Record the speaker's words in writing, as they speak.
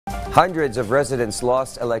Hundreds of residents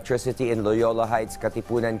lost electricity in Loyola Heights,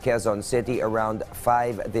 Katipunan, Quezon City around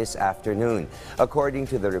 5 this afternoon. According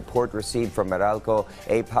to the report received from Meralco,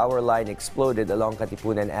 a power line exploded along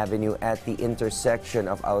Katipunan Avenue at the intersection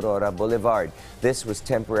of Aurora Boulevard. This was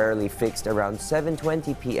temporarily fixed around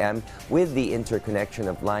 7:20 p.m. with the interconnection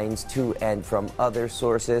of lines to and from other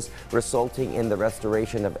sources, resulting in the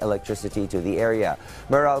restoration of electricity to the area.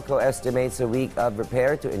 Meralco estimates a week of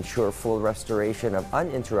repair to ensure full restoration of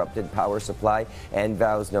uninterrupted power supply and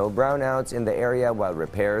vows no brownouts in the area while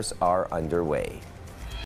repairs are underway.